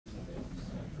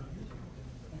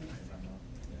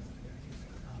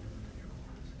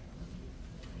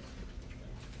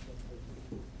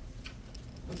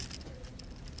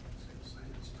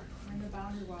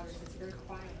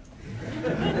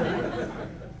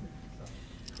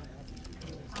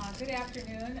Good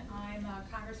afternoon. I'm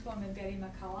Congresswoman Betty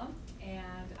McCollum,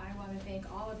 and I want to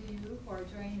thank all of you who are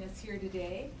joining us here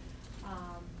today.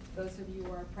 Those of you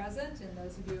who are present and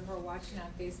those of you who are watching on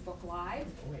Facebook Live.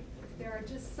 There are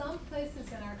just some places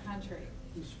in our country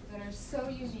that are so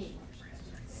unique,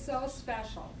 so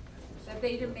special, that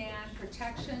they demand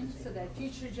protection so that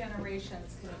future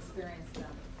generations can experience them.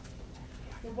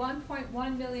 The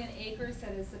 1.1 million acres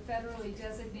that is the federally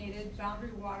designated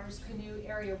Boundary Waters Canoe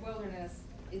Area Wilderness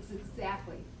is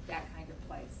exactly that kind of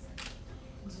place.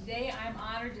 And today I'm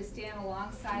honored to stand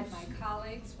alongside my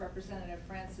colleagues, Representative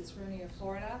Francis Rooney of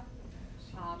Florida,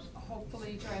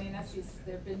 hopefully joining us.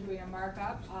 They've been doing a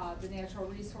markup. The Natural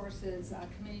Resources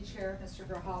Committee Chair, Mr.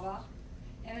 Grijalva,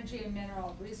 Energy and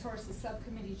Mineral Resources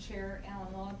Subcommittee Chair,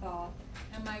 Alan Lowenthal,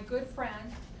 and my good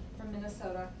friend from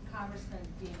Minnesota, Congressman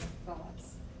Dean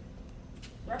Phillips.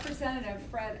 Representative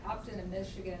Fred Upton of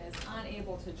Michigan is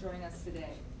unable to join us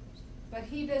today, but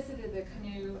he visited the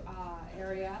canoe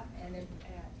area and in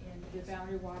the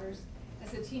Boundary Waters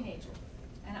as a teenager,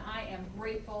 and I am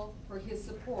grateful for his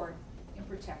support in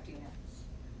protecting it.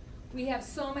 We have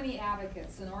so many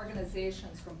advocates and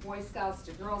organizations, from Boy Scouts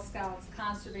to Girl Scouts,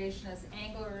 conservationists,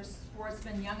 anglers,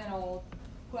 sportsmen, young and old,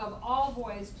 who have all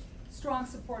voiced strong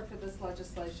support for this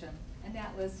legislation, and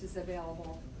that list is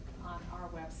available on our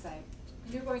website.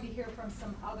 And you're going to hear from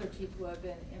some other people who have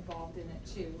been involved in it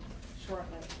too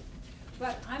shortly.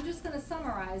 But I'm just going to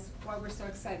summarize why we're so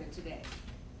excited today.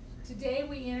 Today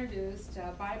we introduced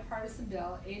a bipartisan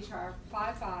bill, H.R.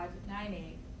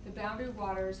 5598, the Boundary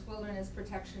Waters Wilderness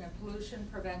Protection and Pollution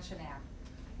Prevention Act,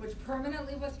 which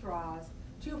permanently withdraws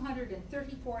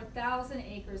 234,000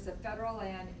 acres of federal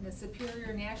land in the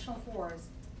Superior National Forest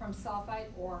from sulfide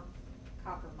or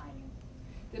copper mining.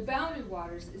 The Boundary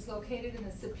Waters is located in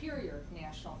the Superior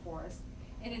National Forest,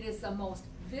 and it is the most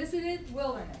visited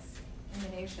wilderness in the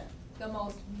nation. The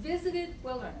most visited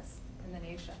wilderness in the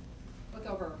nation, with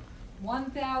over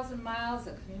 1,000 miles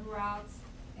of canoe routes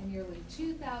and nearly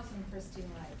 2,000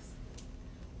 pristine lakes.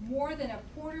 More than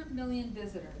 250,000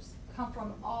 visitors come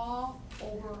from all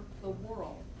over the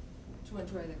world to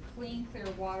enjoy the clean, clear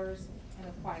waters and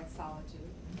the quiet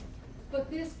solitude. But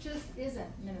this just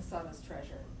isn't Minnesota's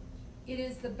treasure. It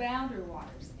is the Boundary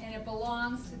Waters, and it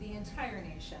belongs to the entire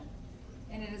nation,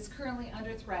 and it is currently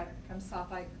under threat from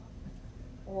sulfide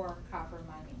or copper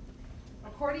mining.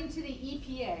 According to the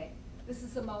EPA, this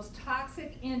is the most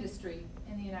toxic industry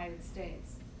in the United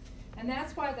States. And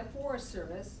that's why the Forest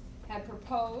Service had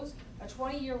proposed a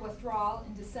 20-year withdrawal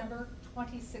in December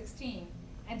 2016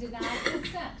 and denied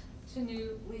consent to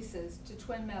new leases to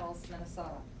Twin Metals,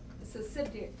 Minnesota,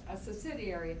 a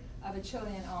subsidiary of a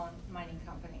Chilean-owned mining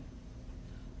company.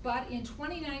 But in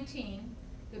 2019,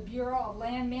 the Bureau of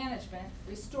Land Management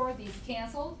restored these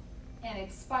canceled and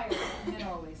expired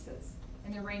mineral leases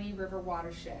in the Rainy River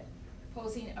watershed,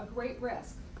 posing a great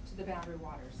risk to the Boundary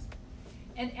Waters.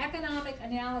 An economic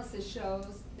analysis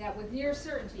shows that with near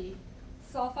certainty,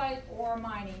 sulfide ore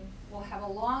mining will have a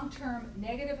long-term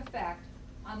negative effect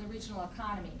on the regional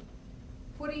economy,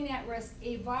 putting at risk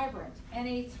a vibrant and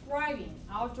a thriving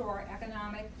outdoor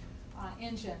economic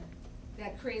engine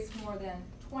that creates more than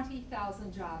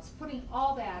 20,000 jobs, putting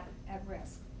all that at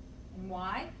risk. And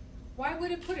why? Why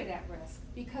would it put it at risk?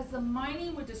 Because the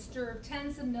mining would disturb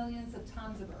tens of millions of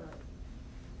tons of earth,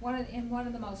 in one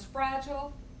of the most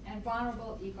fragile and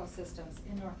vulnerable ecosystems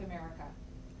in North America,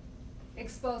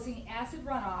 exposing acid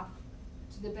runoff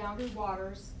to the Boundary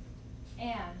Waters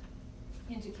and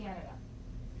into Canada.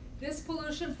 This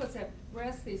pollution puts at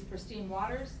risk these pristine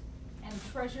waters and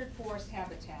treasured forest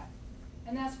habitat,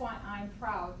 and that's why I'm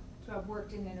proud to have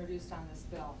worked and introduced on this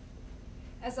bill.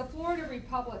 As a Florida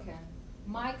Republican,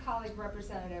 my colleague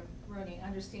Representative Rooney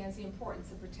understands the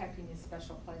importance of protecting these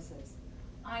special places.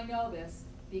 I know this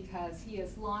because he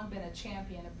has long been a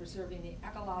champion of preserving the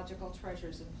ecological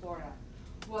treasures in Florida,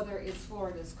 whether it's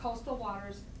Florida's coastal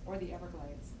waters or the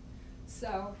Everglades.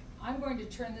 So I'm going to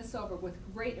turn this over with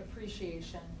great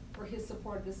appreciation for his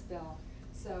support of this bill.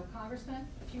 So Congressman,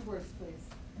 a few words, please.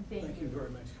 And thank you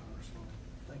very much, Congresswoman.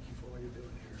 Thank you for what you're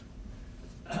doing here.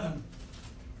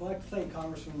 I'd like to thank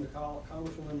Congresswoman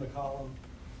McCollum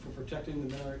for protecting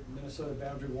the Minnesota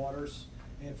Boundary Waters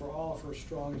and for all of her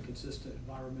strong and consistent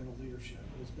environmental leadership.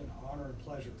 It's been an honor and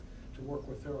pleasure to work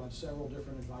with her on several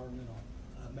different environmental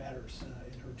matters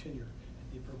in her tenure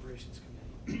at the Appropriations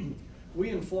Committee. We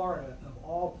in Florida, of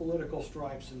all political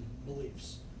stripes and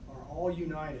beliefs, are all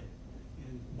united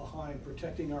behind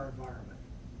protecting our environment.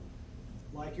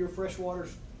 Like your freshwater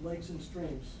lakes and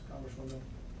streams, Congresswoman,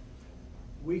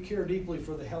 we care deeply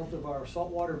for the health of our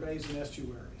saltwater bays and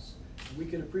estuaries. We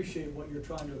can appreciate what you're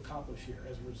trying to accomplish here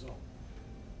as a result.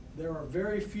 there are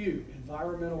very few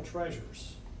environmental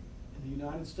treasures in the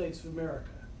United States of America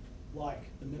like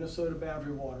the Minnesota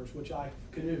Boundary Waters, which I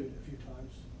canoed a few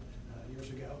times years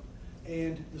ago,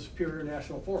 and the Superior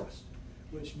National Forest,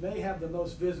 which may have the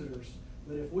most visitors,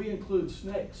 but if we include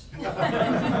snakes and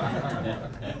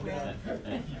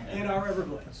our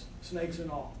Everglades, snakes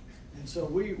and all. And so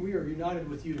we are united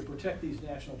with you to protect these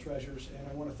national treasures, and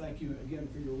I want to thank you again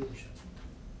for your leadership.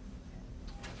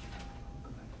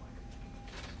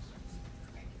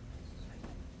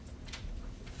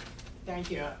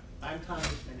 Thank you. I'm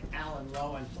Congressman Alan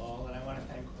Lowenthal, and I want to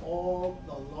thank all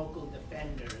the local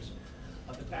defenders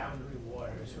of the Boundary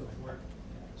Waters who have worked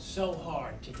so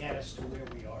hard to get us to where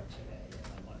we are today. And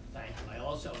I want to thank them. I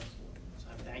also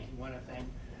want to thank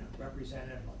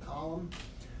Representative McCollum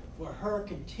for her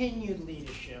continued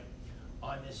leadership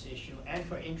on this issue and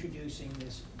for introducing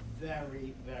this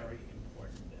very, very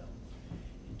important bill.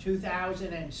 In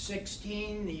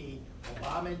 2016, the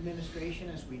Obama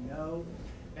administration, as we know,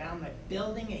 found that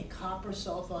building a copper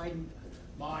sulfide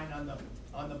mine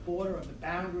on the border of the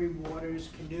Boundary Waters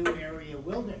Canoe Area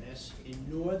Wilderness in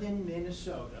northern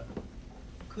Minnesota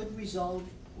could result,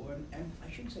 and I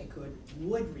shouldn't say could,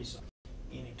 would result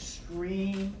in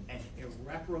extreme and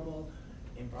irreparable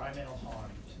environmental harm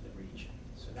to the region.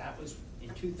 So that was in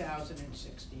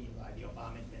 2016 by the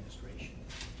Obama administration.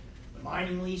 The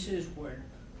mining leases were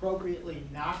appropriately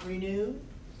not renewed,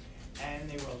 and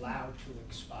they were allowed to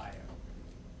expire.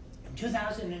 In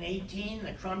 2018,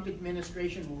 the Trump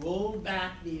administration rolled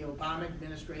back the Obama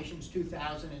administration's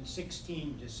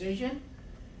 2016 decision,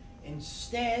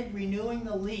 instead renewing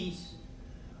the lease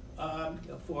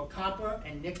for copper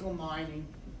and nickel mining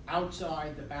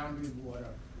outside the Boundary Water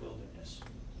Wilderness.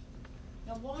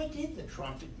 Now, why did the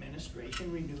Trump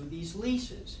administration renew these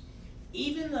leases?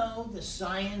 Even though the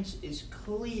science is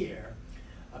clear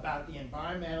about the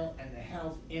environmental and the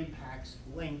health impacts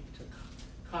linked to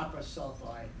copper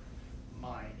sulfide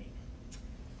mining.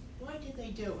 Why did they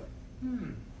do it?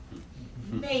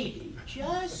 Maybe,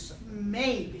 just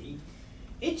maybe,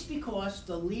 it's because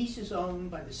the lease is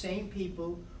owned by the same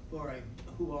people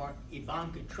who are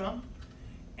Ivanka Trump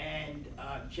and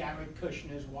Jared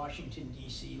Kushner's Washington,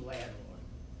 D.C. landlord.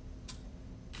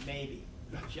 Maybe.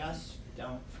 We just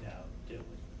don't know, do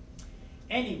we?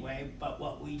 Anyway, but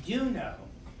what we do know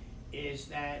is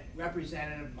that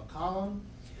Representative McCollum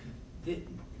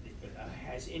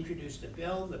has introduced a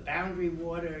bill, the Boundary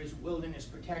Waters Wilderness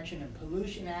Protection and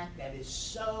Pollution Act, that is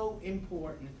so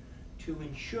important to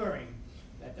ensuring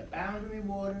that the boundary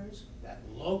waters, that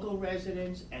local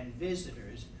residents and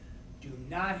visitors do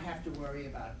not have to worry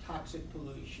about toxic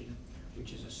pollution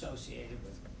which is associated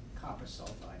with copper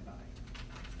sulfide mining.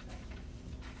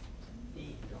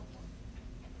 Thank you.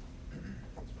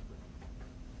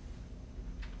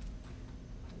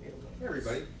 Hey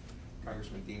everybody,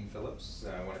 Congressman Dean Phillips.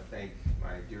 I want to thank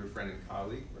my dear friend and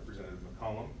colleague, Representative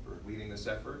McCollum, for leading this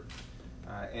effort,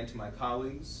 and to my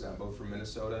colleagues, both from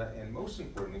Minnesota and most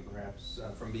importantly perhaps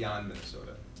from beyond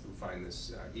Minnesota, who find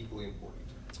this equally important.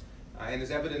 And as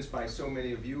evidenced by so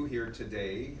many of you here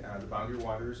today, the Boundary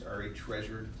Waters are a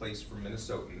treasured place for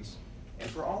Minnesotans and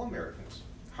for all Americans.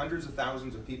 Hundreds of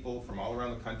thousands of people from all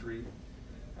around the country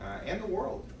and the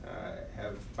world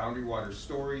have Boundary Waters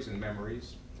stories and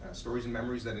memories. Stories and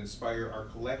memories that inspire our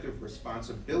collective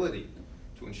responsibility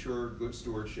to ensure good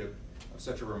stewardship of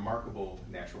such a remarkable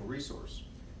natural resource.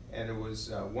 And it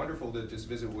was wonderful to just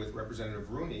visit with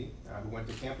Representative Rooney, who went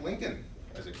to Camp Lincoln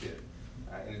as a kid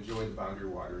and enjoyed the Boundary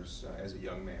Waters as a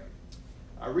young man.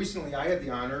 Recently, I had the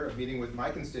honor of meeting with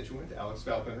my constituent, Alex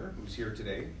Felpiner, who's here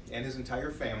today, and his entire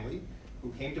family,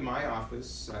 who came to my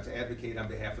office to advocate on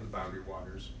behalf of the Boundary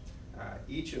Waters.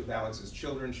 Each of Alex's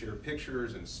children shared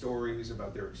pictures and stories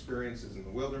about their experiences in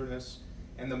the wilderness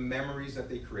and the memories that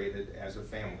they created as a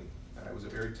family. It was a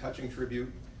very touching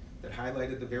tribute that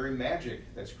highlighted the very magic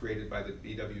that's created by the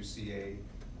BWCA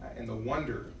and the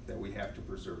wonder that we have to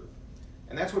preserve.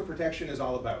 And that's what protection is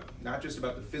all about, not just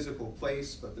about the physical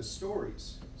place, but the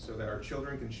stories, so that our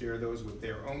children can share those with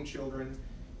their own children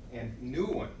and new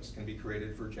ones can be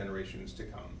created for generations to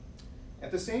come.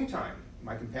 At the same time,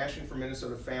 my compassion for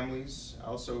Minnesota families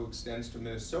also extends to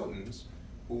Minnesotans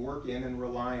who work in and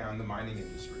rely on the mining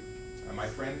industry. My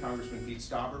friend, Congressman Pete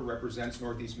Stauber, represents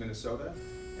Northeast Minnesota,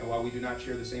 and while we do not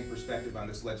share the same perspective on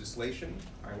this legislation,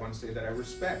 I want to say that I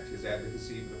respect his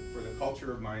advocacy for the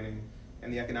culture of mining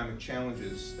and the economic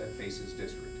challenges that face his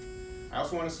district. I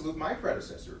also want to salute my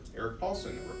predecessor, Eric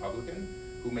Paulson, a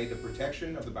Republican, who made the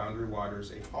protection of the Boundary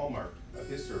Waters a hallmark of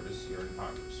his service here in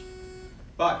Congress.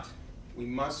 But we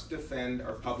must defend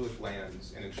our public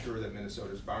lands and ensure that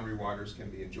Minnesota's boundary waters can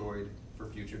be enjoyed for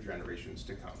future generations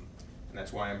to come. And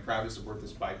that's why I'm proud to support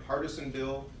this bipartisan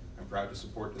bill. I'm proud to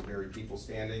support the very people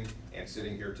standing and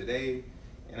sitting here today.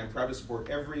 And I'm proud to support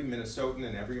every Minnesotan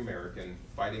and every American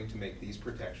fighting to make these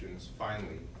protections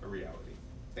finally a reality.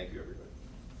 Thank you, everybody.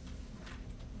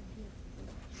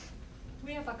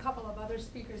 We have a couple of other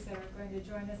speakers that are going to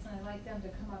join us, and I'd like them to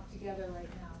come up together right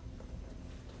now.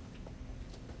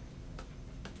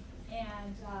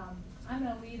 And I'm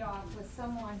going to lead off with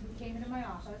someone who came into my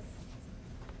office.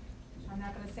 I'm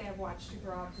not going to say I've watched you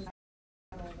grow up, 'cause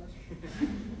I'm not older.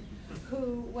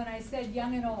 Who, when I said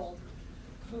young and old,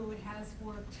 who has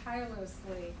worked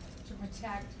tirelessly to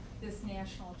protect this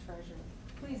national treasure.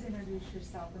 Please introduce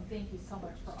yourself, and thank you so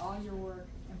much for all your work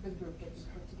and for the group that you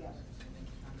put together.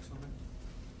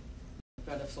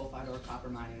 Threat of sulfide or copper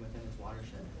mining within its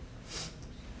watershed.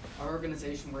 Our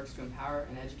organization works to empower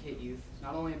and educate youth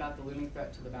not only about the looming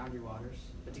threat to the Boundary Waters,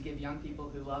 but to give young people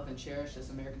who love and cherish this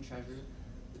American treasure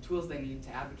the tools they need to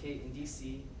advocate in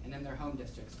DC and in their home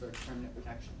districts for its permanent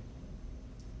protection.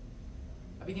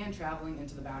 I began traveling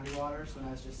into the Boundary Waters when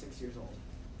I was just 6 years old.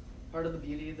 Part of the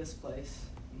beauty of this place,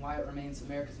 and why it remains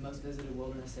America's most visited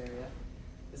wilderness area,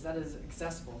 is that it is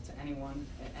accessible to anyone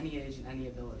at any age and any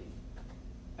ability.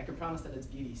 I can promise that its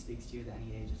beauty speaks to you at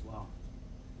any age as well.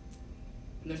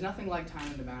 And there's nothing like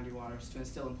time in the Boundary Waters to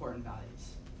instill important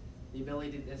values. The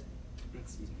ability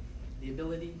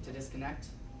to disconnect,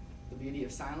 the beauty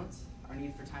of silence, our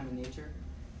need for time in nature,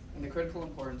 and the critical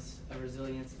importance of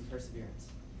resilience and perseverance.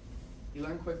 You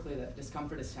learn quickly that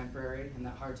discomfort is temporary and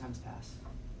that hard times pass.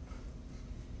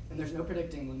 And there's no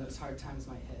predicting when those hard times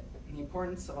might hit. And the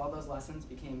importance of all those lessons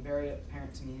became very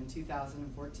apparent to me in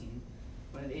 2014,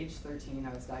 when at age 13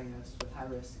 I was diagnosed with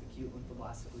high-risk acute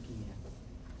lymphoblastic leukemia.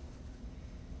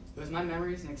 It was my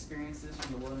memories and experiences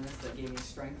from the wilderness that gave me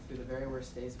strength through the very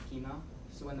worst days of chemo,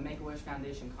 so when the Make-A-Wish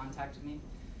Foundation contacted me,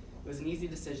 it was an easy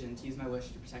decision to use my wish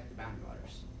to protect the Boundary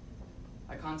Waters.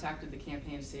 I contacted the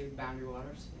Campaign to Save the Boundary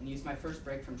Waters and used my first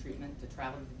break from treatment to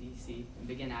travel to DC and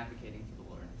begin advocating for the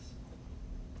wilderness.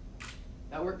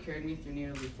 That work carried me through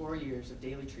nearly 4 years of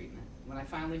daily treatment. When I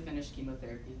finally finished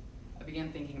chemotherapy, I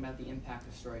began thinking about the impact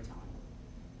of storytelling.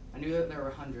 I knew that there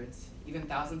were hundreds, even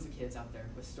thousands of kids out there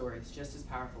with stories just as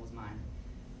powerful as mine,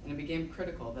 and it became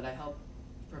critical that I help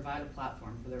provide a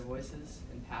platform for their voices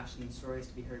and passion and stories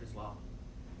to be heard as well.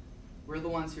 We're the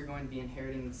ones who are going to be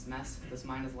inheriting this mess this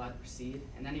mine has allowed to proceed,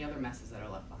 and any other messes that are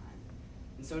left behind.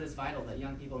 And so it is vital that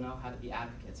young people know how to be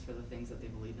advocates for the things that they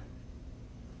believe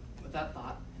in. With that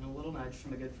thought, and a little nudge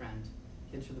from a good friend,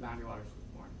 Kids for the Boundary Waters was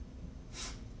born.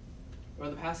 Over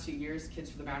the past 2 years,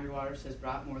 Kids for the Boundary Waters has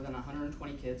brought more than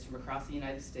 120 kids from across the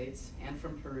United States and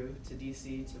from Peru to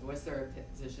DC to voice their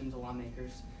opposition to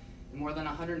lawmakers in more than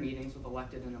 100 meetings with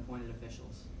elected and appointed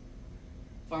officials.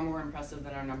 Far more impressive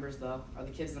than our numbers, though, are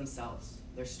the kids themselves,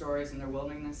 their stories and their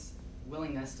willingness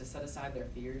to set aside their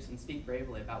fears and speak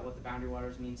bravely about what the Boundary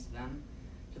Waters means to them,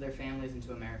 to their families, and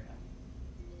to America.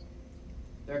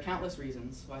 There are countless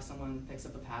reasons why someone picks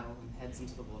up a paddle and heads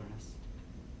into the wilderness.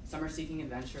 Some are seeking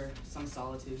adventure, some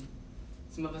solitude.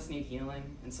 Some of us need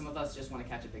healing, and some of us just want to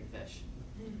catch a big fish.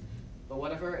 But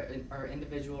whatever our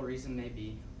individual reason may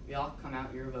be, we all come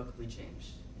out irrevocably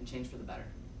changed, and changed for the better.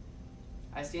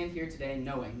 I stand here today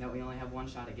knowing that we only have one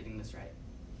shot at getting this right.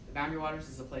 The Boundary Waters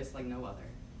is a place like no other.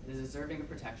 It is deserving of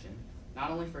protection,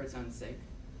 not only for its own sake,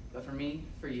 but for me,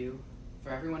 for you, for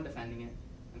everyone defending it,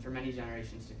 and for many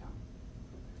generations to come.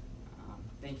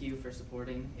 Thank you for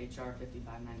supporting H.R.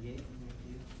 5598, and thank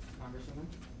you, Congresswoman.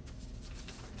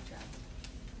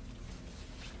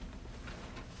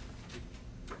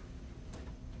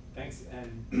 Thanks,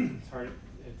 and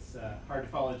it's hard to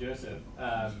follow Joseph.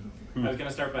 I was going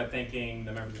to start by thanking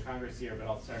the members of Congress here, but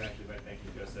I'll start actually by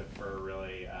thanking Joseph for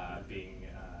really being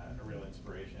a real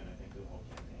inspiration, I think, to the whole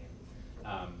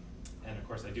campaign. And of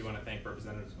course, I do want to thank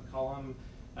Representatives McCollum,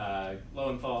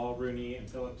 Lowenthal, Rooney, and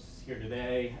Phillips here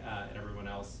today, and everyone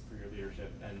else for your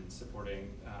leadership and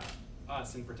supporting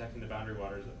us in protecting the Boundary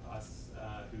Waters, us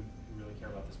who really care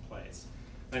about this place.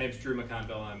 My name is Drew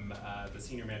McConville. I'm the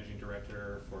Senior Managing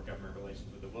Director for Government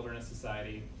Relations with the Wilderness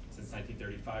Society. Since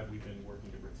 1935, we've been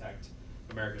working to protect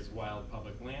America's wild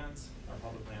public lands. Our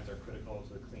public lands are critical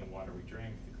to the clean water we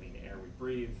drink, the clean air we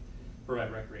breathe,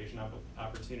 provide recreation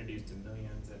opportunities to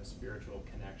millions, and a spiritual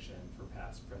connection for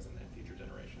past, present, and future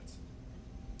generations.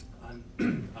 On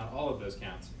all of those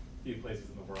counts, few places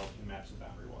in the world can match the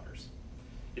Boundary Waters.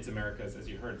 It's America's, as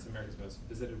you heard, it's America's most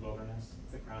visited wilderness.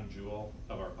 It's the crown jewel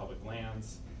of our public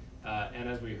lands. And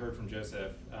as we heard from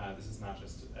Joseph, this is not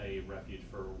just a refuge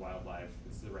for wildlife,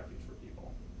 this is a refuge for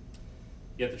people.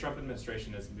 Yet the Trump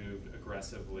administration has moved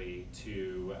aggressively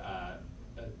to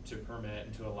to permit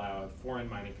and to allow a foreign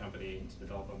mining company to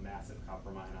develop a massive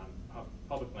copper mine on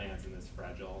public lands in this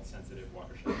fragile, sensitive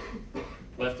watershed.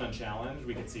 Left unchallenged,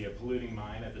 we could see a polluting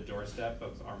mine at the doorstep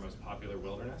of our most popular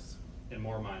wilderness, and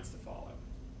more mines to follow.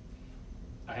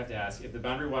 I have to ask, if the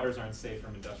boundary waters aren't safe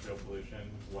from industrial pollution,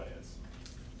 what is?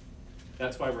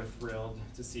 That's why we're thrilled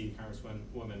to see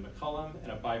Congresswoman McCollum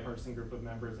and a bipartisan group of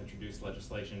members introduce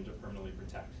legislation to permanently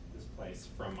protect this place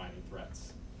from mining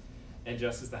threats. And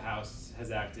just as the House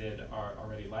has acted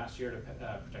already last year to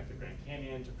protect the Grand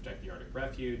Canyon, to protect the Arctic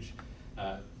Refuge,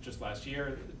 just last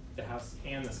year, the House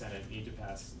and the Senate need to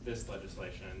pass this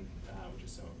legislation, which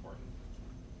is so important.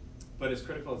 But as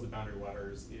critical as the boundary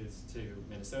waters is to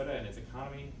Minnesota and its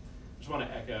economy, I just want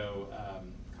to echo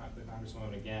the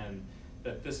Congresswoman again,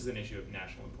 that this is an issue of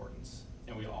national importance,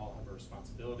 and we all have a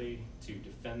responsibility to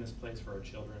defend this place for our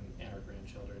children and our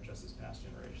grandchildren, just as past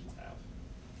generations have.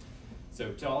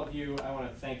 So to all of you, I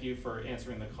want to thank you for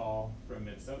answering the call from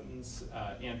Minnesotans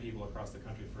and people across the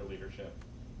country for leadership.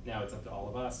 Now it's up to all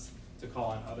of us to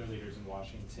call on other leaders in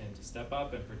Washington to step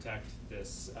up and protect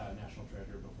this national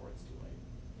treasure before it's too late.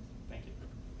 Thank you.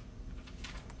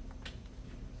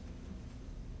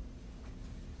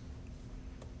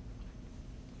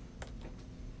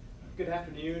 Good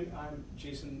afternoon. I'm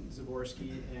Jason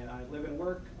Zaborski, and I live and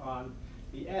work on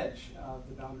the edge of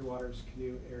the Boundary Waters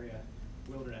Canoe Area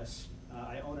Wilderness.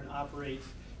 I own and operate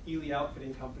Ely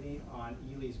Outfitting Company on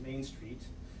Ely's Main Street.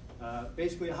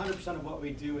 Basically, 100% of what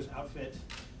we do is outfit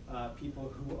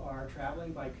people who are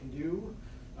traveling by canoe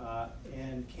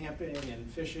and camping and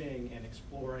fishing and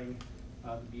exploring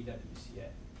the BWCA.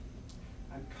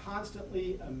 I'm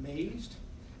constantly amazed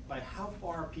by how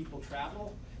far people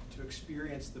travel to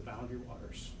experience the Boundary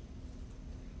Waters.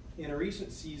 In a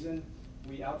recent season,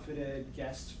 we outfitted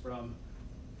guests from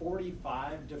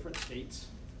 45 different states,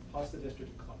 plus the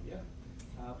District of Columbia,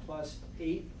 plus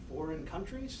 8 foreign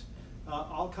countries,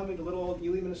 all coming to little old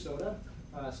Ely, Minnesota,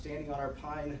 standing on our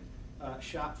pine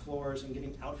shop floors and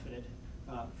getting outfitted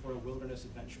for a wilderness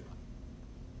adventure.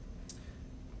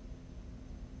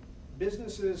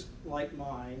 Businesses like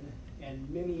mine and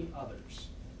many others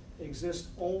exist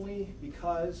only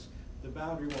because the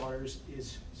Boundary Waters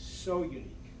is so unique,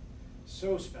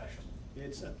 so special.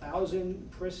 It's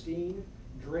 1,000 pristine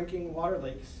drinking water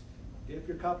lakes. Dip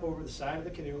your cup over the side of the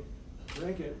canoe,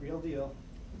 drink it, real deal.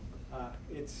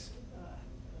 It's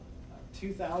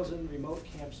 2,000 remote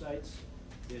campsites.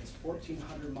 It's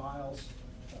 1,400 miles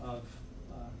of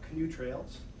canoe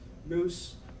trails,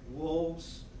 moose,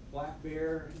 wolves, black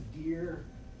bear, deer,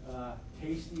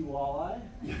 tasty walleye,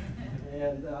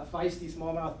 and feisty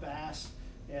smallmouth bass,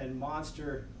 and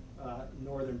monster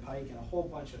northern pike, and a whole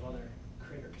bunch of other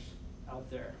critters out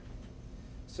there.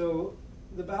 So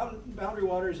the Boundary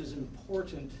Waters is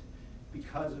important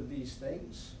because of these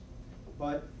things,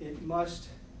 but it must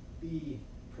be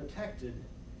protected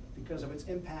because of its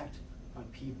impact on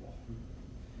people.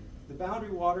 The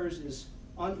Boundary Waters is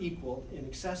unequaled in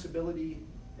accessibility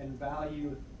and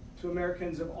value to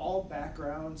Americans of all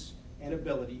backgrounds and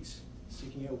abilities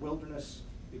seeking a wilderness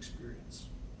experience.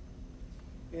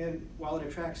 And while it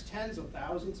attracts tens of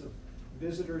thousands of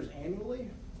visitors annually,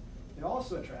 it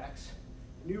also attracts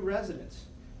new residents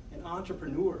and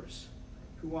entrepreneurs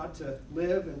who want to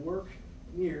live and work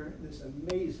near this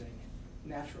amazing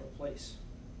natural place.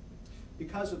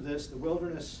 Because of this, the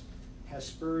wilderness has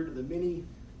spurred the many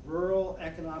rural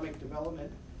economic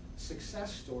development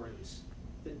success stories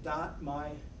that dot my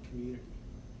community.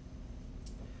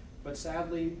 But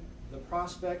sadly, the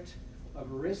prospect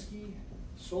of risky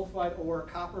sulfide ore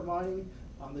copper mining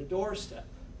on the doorstep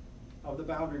of the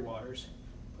Boundary Waters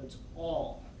puts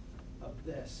all of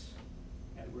this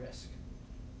at risk.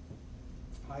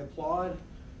 I applaud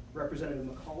Representative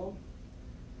McCollum,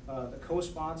 the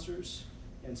co-sponsors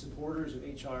and supporters of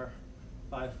H.R.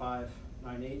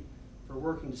 5598 for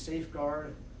working to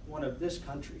safeguard one of this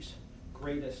country's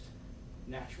greatest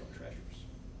natural treasures.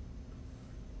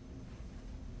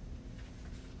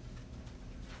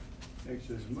 Thanks,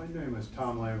 Jason. My name is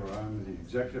Tom Lamer. I'm the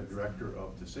Executive Director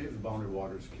of the Save the Boundary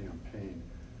Waters campaign.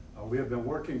 We have been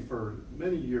working for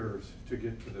many years to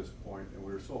get to this point, and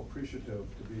we're so appreciative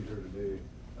to be here today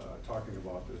talking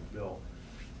about this bill.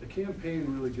 The campaign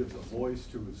really gives a voice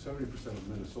to 70% of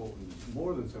Minnesotans,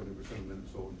 more than 70% of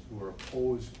Minnesotans, who are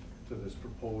opposed to this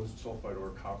proposed sulfide ore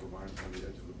copper mine on the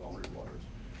edge of the Boundary Waters.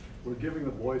 We're giving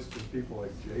a voice to people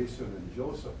like Jason and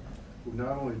Joseph, who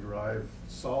not only derive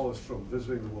solace from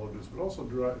visiting the wilderness, but also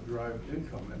derive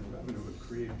income and revenue and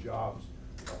create jobs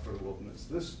for the wilderness.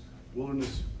 This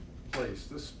wilderness place,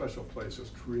 this special place, has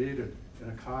created an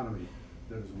economy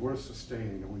that is worth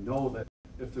sustaining, and we know that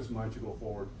if this mine should go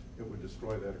forward, it would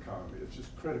destroy that economy. It's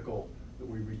just critical that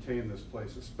we retain this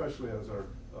place, especially as our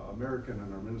American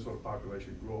and our Minnesota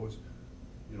population grows,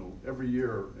 you know, every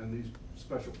year, and these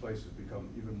special places become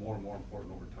even more and more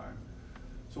important over time.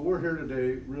 So we're here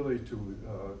today really to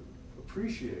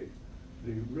appreciate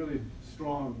the really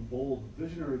strong, bold,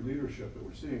 visionary leadership that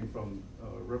we're seeing from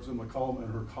Representative McCollum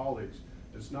and her colleagues.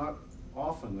 It's not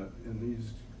often that in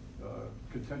these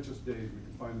contentious days we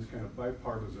can find this kind of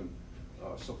bipartisan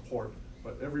support,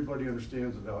 but everybody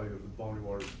understands the value of the Boundary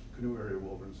Waters Canoe Area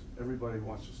Wilderness. Everybody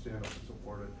wants to stand up and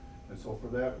support it, and so for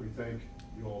that we thank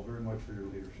you all very much for your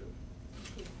leadership.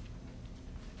 Thank you.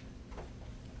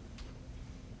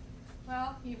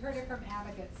 Well, you heard it from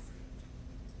advocates.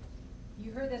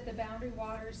 You heard that the Boundary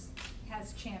Waters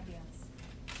has champions,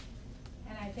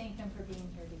 and I thank them for being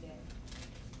here today.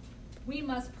 We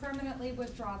must permanently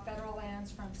withdraw federal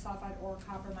lands from sulfide ore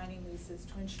copper mining leases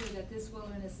to ensure that this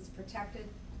wilderness is protected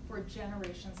for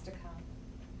generations to come.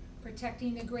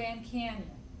 Protecting the Grand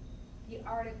Canyon, the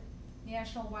Arctic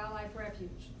National Wildlife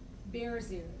Refuge,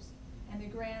 Bears Ears, and the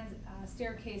Grand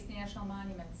Staircase National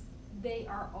Monuments, they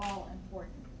are all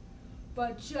important.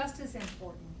 But just as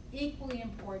important, equally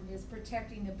important, is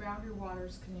protecting the Boundary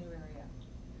Waters Canoe Area.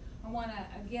 I want to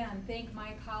again thank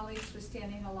my colleagues for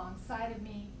standing alongside of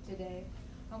me today.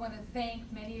 I want to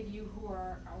thank many of you who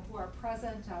are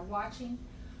present watching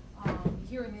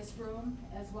here in this room,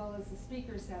 as well as the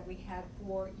speakers that we had,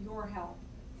 for your help.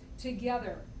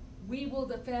 Together, we will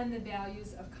defend the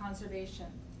values of conservation.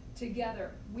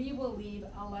 Together, we will leave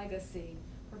a legacy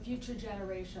for future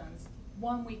generations,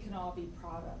 one we can all be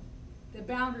proud of. The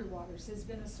Boundary Waters has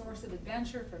been a source of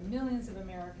adventure for millions of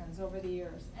Americans over the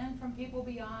years, and from people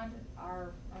beyond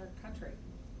our country.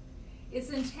 It's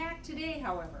intact today,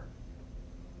 however.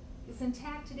 It's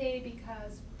intact today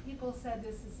because people said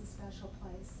this is a special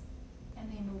place,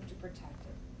 and they moved to protect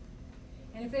it.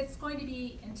 And if it's going to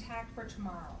be intact for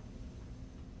tomorrow,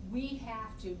 we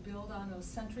have to build on those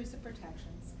centuries of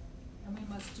protections, and we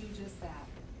must do just that.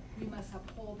 We must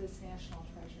uphold this national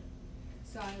treasure.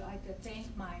 So I'd like to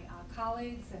thank my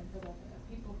colleagues and for the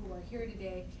people who are here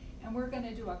today. And we're going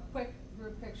to do a quick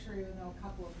group picture, even though a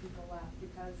couple of people left,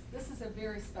 because this is a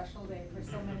very special day for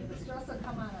so many of us. Joseph,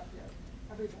 come on up here,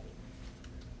 everybody.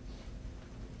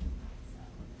 So,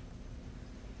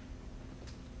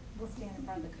 we'll stand in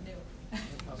front of the canoe.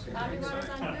 Boundary Waters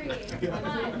on 3. 1, 2,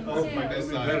 Oh, my goodness. It'd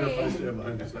be better if I stand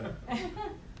behind this side.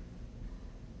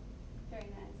 Very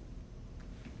nice.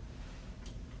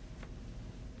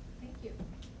 Thank you.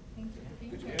 Thank you for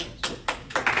being Good here. job.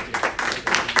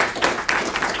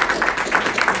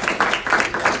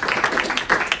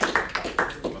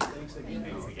 Thanks again.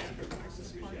 Thanks again. Nice to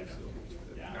see you, Shadow.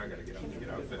 Yeah. Now I gotta get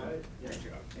outfitted. Good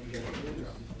job. Good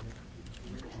job.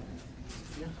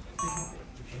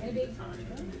 And a big,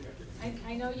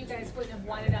 I know you guys wouldn't have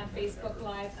wanted on Facebook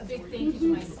Live, a big thank you to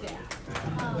my staff.